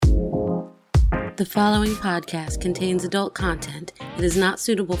The following podcast contains adult content that is not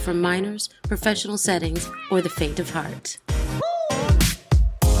suitable for minors, professional settings, or the faint of heart.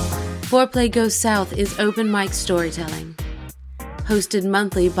 Foreplay Goes South is open mic storytelling. Hosted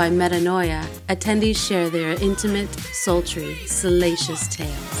monthly by Metanoia, attendees share their intimate, sultry, salacious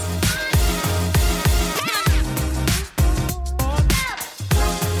tales.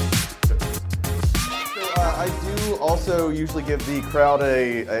 Also usually give the crowd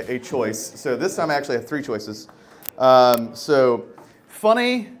a choice. So this time I actually have three choices. So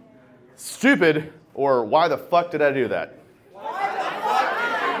funny, stupid, or why the fuck did I do that?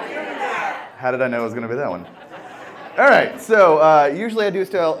 How did I know it was going to be that one? All right, so usually I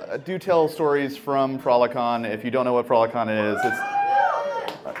do tell stories from Frolicon. If you don't know what Frolicon is, it's...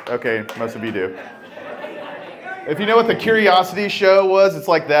 Okay, most of you do. If you know what the Curiosity Show was, it's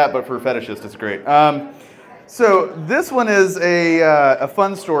like that, but for fetishists, it's great. So this one is a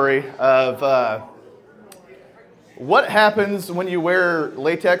fun story of what happens when you wear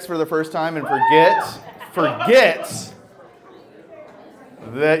latex for the first time and forget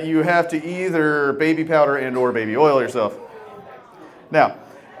that you have to either baby powder and or baby oil yourself. Now,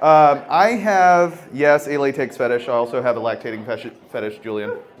 I have, yes, a latex fetish. I also have a lactating fetish,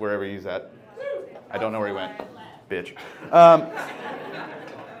 Julian, wherever he's at. I don't know where he went, bitch.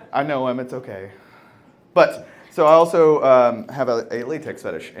 I know him, it's okay. But, so I also have a latex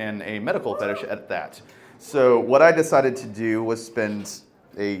fetish and a medical fetish at that. So what I decided to do was spend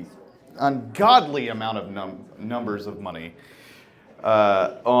a ungodly amount of numbers of money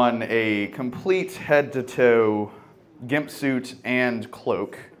on a complete head-to-toe Gimp suit and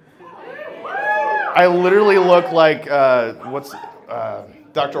cloak. I literally look like,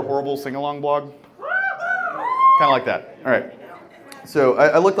 Dr. Horrible sing-along blog? Kind of like that. All right. So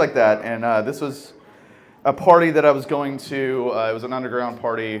I looked like that, and this was a party that I was going to. It was an underground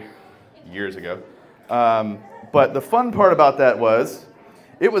party years ago. But the fun part about that was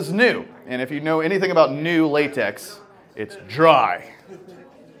it was new. And if you know anything about new latex, it's dry.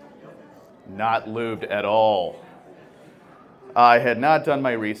 Not lubed at all. I had not done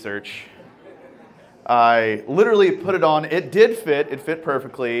my research. I literally put it on. It did fit. It fit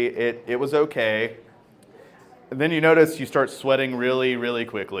perfectly. It was okay. And then you notice you start sweating really, really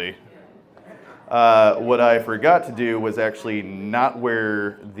quickly. What I forgot to do was actually not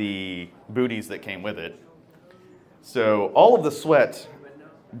wear the booties that came with it. So all of the sweat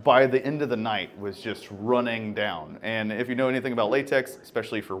by the end of the night was just running down. And if you know anything about latex,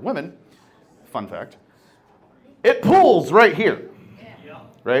 especially for women, fun fact, it pools right here,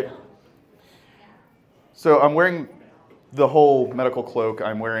 right? So I'm wearing the whole medical cloak.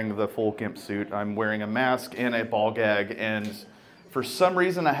 I'm wearing the full Gimp suit. I'm wearing a mask and a ball gag, and for some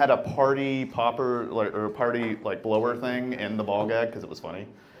reason, I had a party popper, or a party blower thing in the ball gag because it was funny.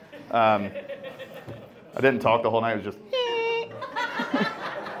 I didn't talk the whole night. It was just.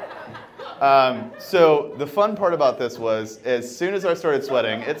 So the fun part about this was, as soon as I started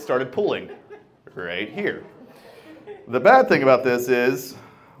sweating, it started pooling right here. The bad thing about this is,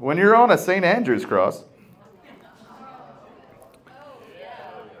 when you're on a St. Andrew's cross,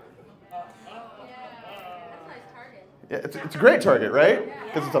 yeah, it's a great target, right?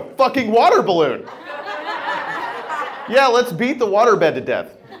 Because it's a fucking water balloon. Yeah, let's beat the waterbed to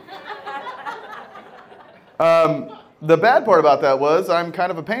death. The bad part about that was I'm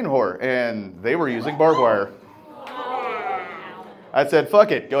kind of a pain whore, and they were using barbed wire. I said,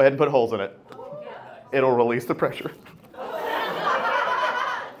 fuck it, go ahead and put holes in it. It'll release the pressure.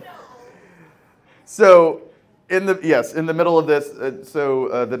 So, in the middle of this,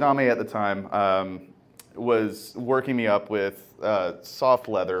 the Nami at the time was working me up with soft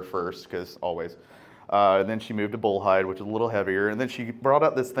leather first, because always. And then she moved to bull hide, which is a little heavier. And then she brought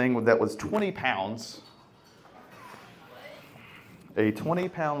out this thing that was 20 pounds. A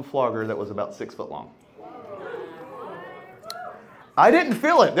 20-pound flogger that was about 6 foot long. I didn't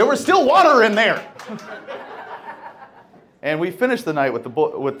feel it. There was still water in there. And we finished the night with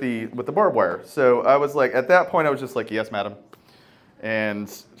the barbed wire. So I was like, at that point, I was just like, yes, madam.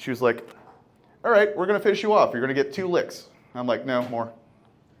 And she was like, all right, we're going to finish you off. You're going to get 2 licks. I'm like, no, more.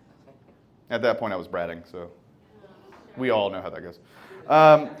 At that point, I was bratting, so we all know how that goes.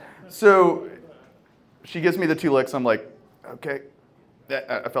 So she gives me the 2 licks. I'm like, okay,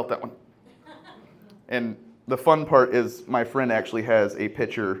 I felt that one. And the fun part is my friend actually has a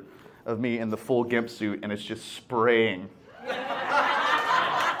picture of me in the full Gimp suit, and it's just spraying.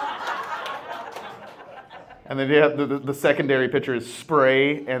 And then you have the secondary picture is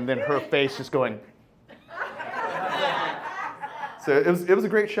spray, and then her face just going. So it was a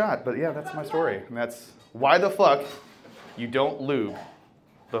great shot, but yeah, that's my story. And that's why the fuck you don't lube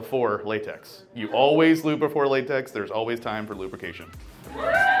before latex. You always lube before latex. There's always time for lubrication.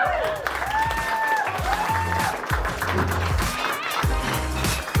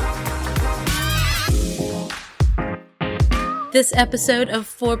 This episode of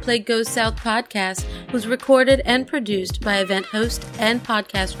Foreplay Goes South podcast was recorded and produced by event host and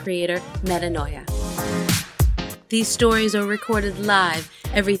podcast creator Metanoia. These stories are recorded live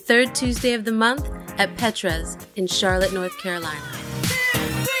every third Tuesday of the month at Petra's in Charlotte, North Carolina.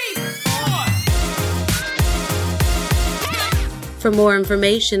 For more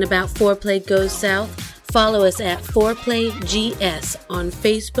information about Foreplay Goes South, follow us at ForePlayGS on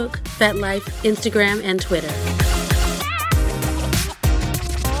Facebook, FetLife, Instagram, and Twitter.